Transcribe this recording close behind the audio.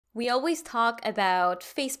We always talk about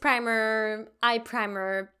face primer, eye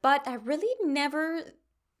primer, but I really never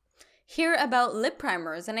hear about lip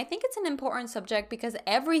primers. And I think it's an important subject because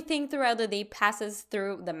everything throughout the day passes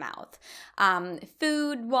through the mouth.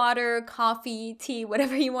 Food, water, coffee, tea,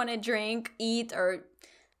 whatever you want to drink, eat, or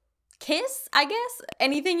kiss, I guess,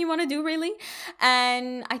 anything you want to do really.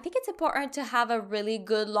 And I think it's important to have a really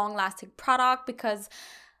good long-lasting product because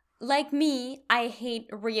like me, I hate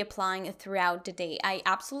reapplying throughout the day. I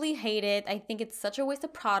absolutely hate it. I think it's such a waste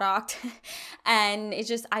of product. And it's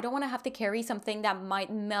just, I don't want to have to carry something that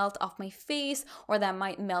might melt off my face or that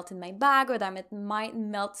might melt in my bag or that might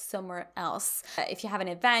melt somewhere else if you have an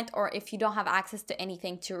event or if you don't have access to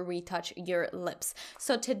anything to retouch your lips.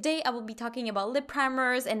 So today I will be talking about lip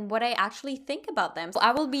primers and what I actually think about them. So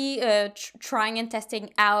I will be trying and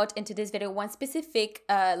testing out into this video one specific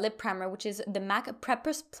lip primer, which is the MAC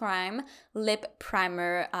Prepper's Prime Lip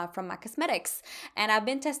Primer from MAC Cosmetics. And I've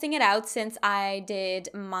been testing it out since I did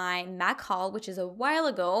my MAC haul, which is a while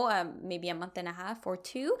ago, maybe a month and a half or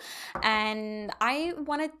two. And I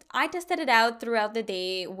tested it out throughout the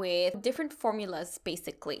day with different formulas,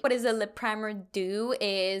 basically. What does a lip primer do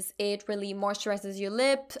is it really moisturizes your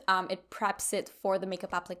lip, it preps it for the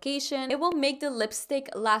makeup application. It will make the lipstick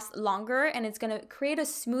last longer and it's gonna create a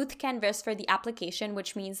smooth canvas for the application,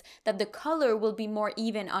 which means that the color will be more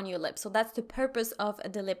even on your lips. So that's the purpose of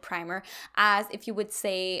the lip primer, as if you would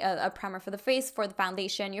say a primer for the face, for the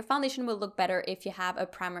foundation. Your foundation will look better if you have a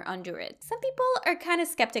primer under it. Some people are kind of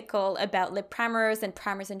skeptical about lip primers and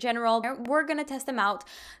primers in general. We're gonna test them out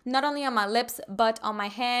not only on my lips but on my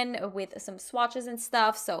hand with some swatches and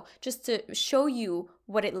stuff, so just to show you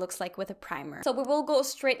what it looks like with a primer. So we will go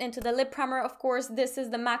straight into the lip primer. Of course, this is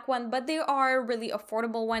the MAC one, but there are really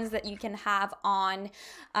affordable ones that you can have on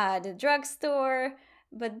the drugstore.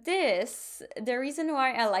 But this, the reason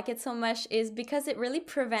why I like it so much is because it really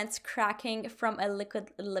prevents cracking from a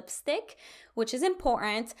liquid lipstick, which is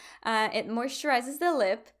important. It moisturizes the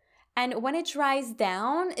lip. And when it dries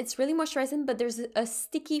down, it's really moisturizing, but there's a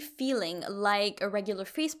sticky feeling like a regular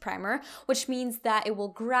face primer, which means that it will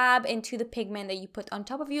grab into the pigment that you put on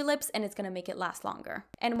top of your lips and it's gonna make it last longer.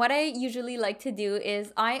 And what I usually like to do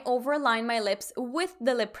is I overline my lips with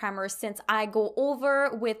the lip primer since I go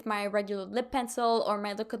over with my regular lip pencil or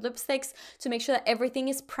my liquid lipsticks to make sure that everything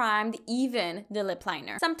is primed, even the lip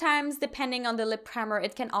liner. Sometimes, depending on the lip primer,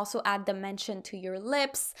 it can also add dimension to your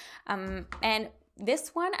lips. And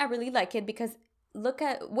this one, I really like it because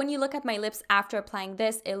when you look at my lips after applying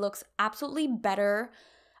this, it looks absolutely better.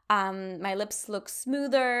 My lips look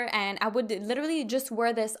smoother and I would literally just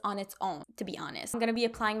wear this on its own, to be honest. I'm going to be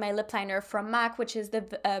applying my lip liner from MAC, which is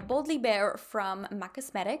the Boldly Bare from MAC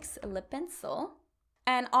Cosmetics lip pencil.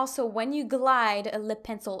 And also, when you glide a lip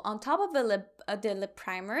pencil on top of the lip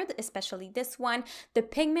primer, especially this one, the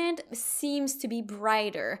pigment seems to be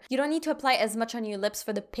brighter. You don't need to apply as much on your lips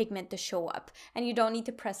for the pigment to show up, and you don't need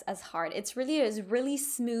to press as hard. It's really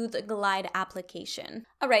smooth glide application.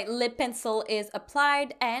 All right, lip pencil is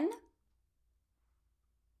applied, and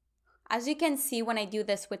as you can see when I do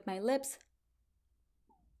this with my lips,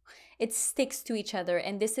 it sticks to each other,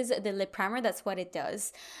 and this is the lip primer. That's what it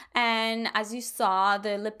does. And as you saw,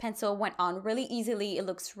 the lip pencil went on really easily. It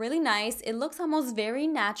looks really nice. It looks almost very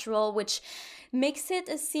natural, which makes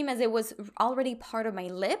it seem as it was already part of my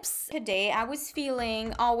lips. Today I was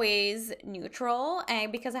feeling always neutral,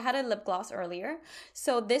 and because I had a lip gloss earlier,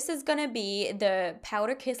 so this is gonna be the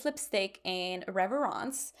Powder Kiss lipstick in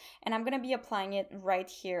Reverence, and I'm gonna be applying it right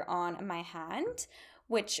here on my hand,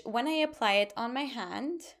 which when I apply it on my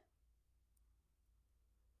hand,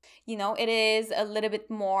 you know, it is a little bit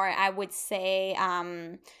more, I would say,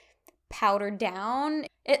 powdered down.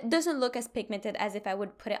 It doesn't look as pigmented as if I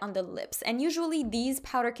would put it on the lips. And usually these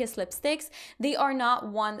Powder Kiss lipsticks, they are not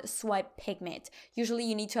one swipe pigment. Usually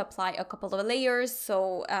you need to apply a couple of layers,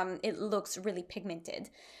 so it looks really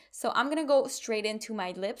pigmented. So I'm gonna go straight into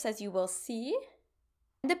my lips, as you will see.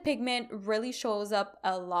 The pigment really shows up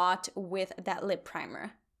a lot with that lip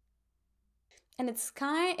primer. And it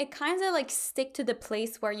kind of like stick to the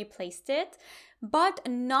place where you placed it, but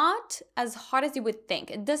not as hard as you would think.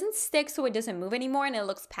 It doesn't stick so it doesn't move anymore and it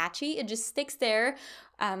looks patchy. It just sticks there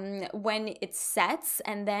when it sets,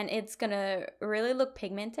 and then it's gonna really look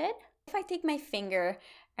pigmented. If I take my finger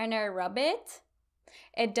and I rub it,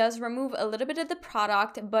 it does remove a little bit of the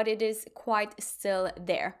product, but it is quite still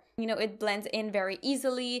there. You know, it blends in very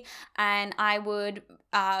easily, and I would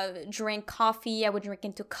drink coffee, I would drink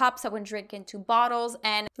into cups, I would drink into bottles,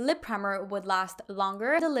 and lip primer would last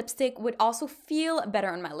longer. The lipstick would also feel better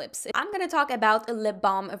on my lips. I'm gonna talk about a lip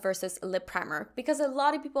balm versus lip primer because a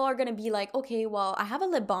lot of people are gonna be like, okay, well, I have a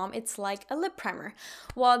lip balm, it's like a lip primer.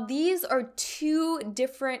 Well, these are two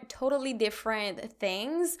different, totally different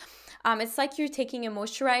things. It's like you're taking a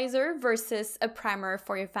moisturizer versus a primer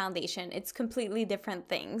for your foundation. It's completely different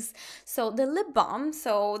things. So the lip balm,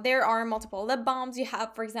 so there are multiple lip balms. You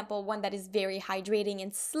have, for example, one that is very hydrating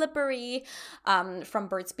and slippery, from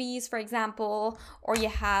Burt's Bees, for example, or you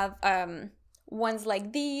have ones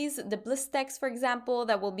like these, the Blistex, for example,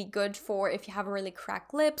 that will be good for if you have really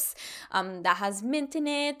cracked lips, that has mint in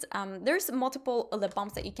it. There's multiple lip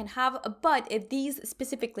balms that you can have, but these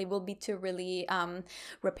specifically will be to really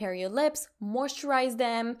repair your lips, moisturize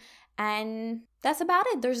them, and that's about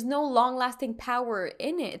it. There's no long-lasting power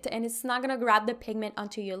in it, and it's not gonna grab the pigment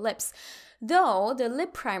onto your lips. Though the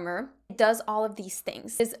lip primer does all of these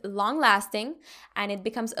things. It's long-lasting and it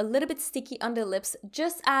becomes a little bit sticky on the lips,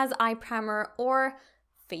 just as eye primer or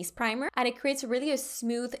face primer, and it creates really a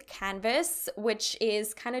smooth canvas, which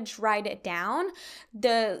is kind of dried down.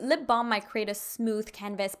 The lip balm might create a smooth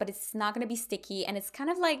canvas, but it's not going to be sticky, and it's kind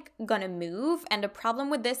of like gonna move. And the problem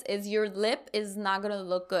with this is your lip is not going to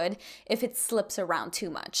look good if it slips around too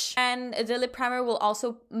much. And the lip primer will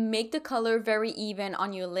also make the color very even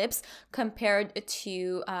on your lips compared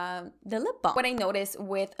to the lip balm. What I notice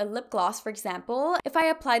with a lip gloss, for example, if I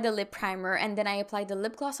apply the lip primer and then I apply the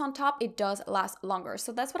lip gloss on top, it does last longer.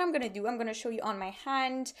 So that's what I'm gonna do. I'm gonna show you on my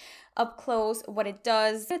hand up close what it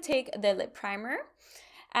does. I'm gonna take the lip primer,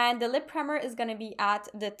 and the lip primer is gonna be at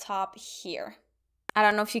the top here. I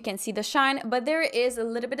don't know if you can see the shine, but there is a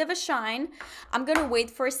little bit of a shine. I'm gonna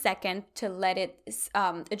wait for a second to let it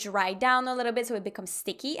dry down a little bit so it becomes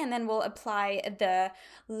sticky, and then we'll apply the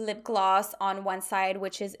lip gloss on one side,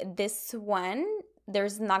 which is this one.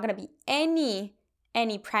 There's not gonna be any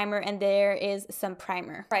primer, and there is some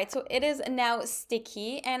primer. Right, so it is now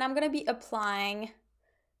sticky, and I'm gonna be applying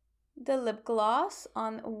the lip gloss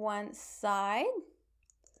on one side.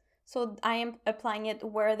 So I am applying it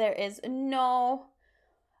where there is no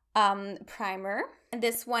primer. And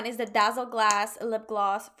this one is the Dazzle Glass lip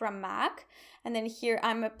gloss from MAC, and then here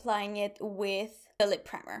I'm applying it with the lip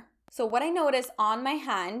primer. So what I notice on my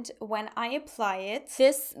hand when I apply it,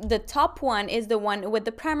 the top one is the one with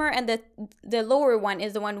the primer, and the lower one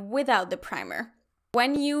is the one without the primer.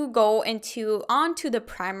 When you go onto the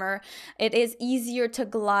primer, it is easier to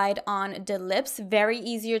glide on the lips, very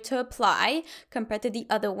easier to apply compared to the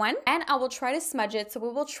other one. And I will try to smudge it, so we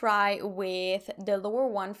will try with the lower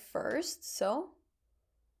one first. So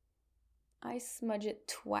I smudge it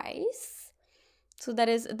twice. So that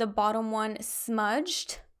is the bottom one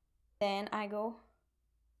smudged. Then I go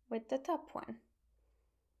with the top one.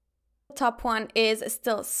 The top one is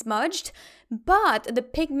still smudged, but the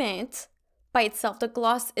pigment by itself, the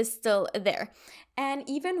gloss, is still there. And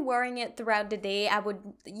even wearing it throughout the day, I would,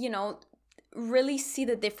 really see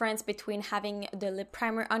the difference between having the lip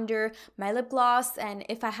primer under my lip gloss, and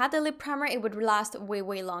if I had the lip primer, it would last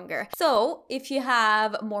way longer. So if you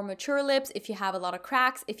have more mature lips, if you have a lot of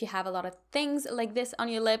cracks, if you have a lot of things like this on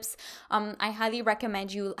your lips, I highly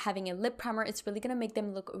recommend you having a lip primer. It's really gonna make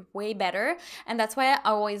them look way better, and that's why I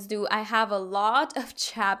always do. I have a lot of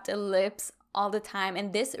chapped lips all the time,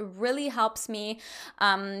 and this really helps me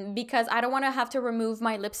because I don't want to have to remove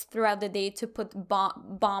my lips throughout the day to put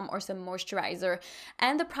balm or some moisturizer.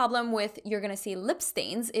 And the problem with you're gonna see lip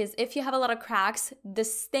stains is if you have a lot of cracks, the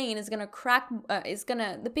stain is gonna crack,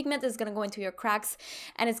 the pigment is gonna go into your cracks,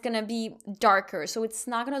 and it's gonna be darker, so it's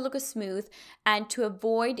not gonna look as smooth. And to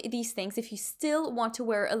avoid these things, if you still want to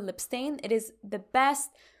wear a lip stain, it is the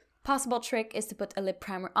best possible trick is to put a lip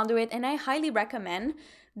primer under it, and I highly recommend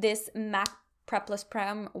this MAC Prep Plus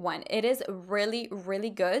Prime one. It is really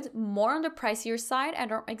good, more on the pricier side. I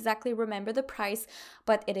don't exactly remember the price,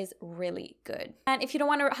 but it is really good. And if you don't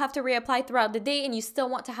want to have to reapply throughout the day and you still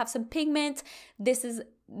want to have some pigment, this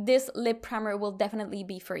lip primer will definitely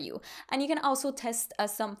be for you. And you can also test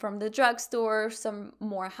some from the drugstore, some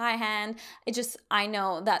more high-hand. I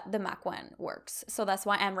know that the MAC one works, so that's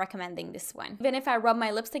why I'm recommending this one. Even if I rub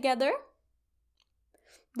my lips together,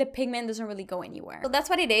 the pigment doesn't really go anywhere. So that's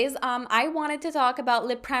what it is. I wanted to talk about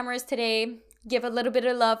lip primers today, give a little bit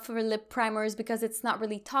of love for lip primers because it's not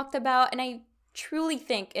really talked about, and I truly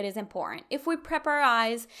think it is important. If we prep our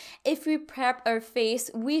eyes, if we prep our face,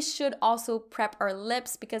 we should also prep our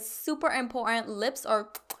lips because super important. Lips are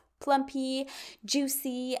plumpy,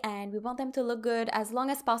 juicy, and we want them to look good as long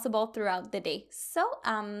as possible throughout the day. So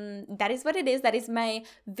that is what it is. That is my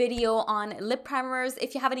video on lip primers.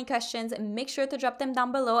 If you have any questions, make sure to drop them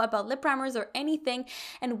down below about lip primers or anything,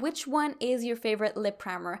 and which one is your favorite lip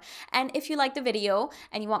primer. And if you like the video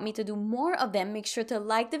and you want me to do more of them, make sure to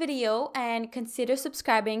like the video and consider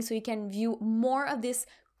subscribing so you can view more of this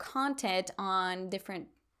content on different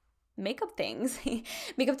makeup things,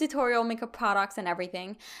 makeup tutorial, makeup products, and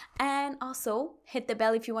everything. And also hit the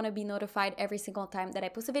bell if you want to be notified every single time that I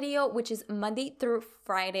post a video, which is Monday through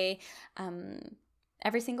Friday,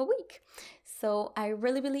 every single week. So I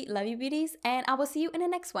really, really love you, beauties, and I will see you in the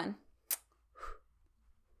next one.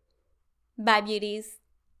 Bye, beauties.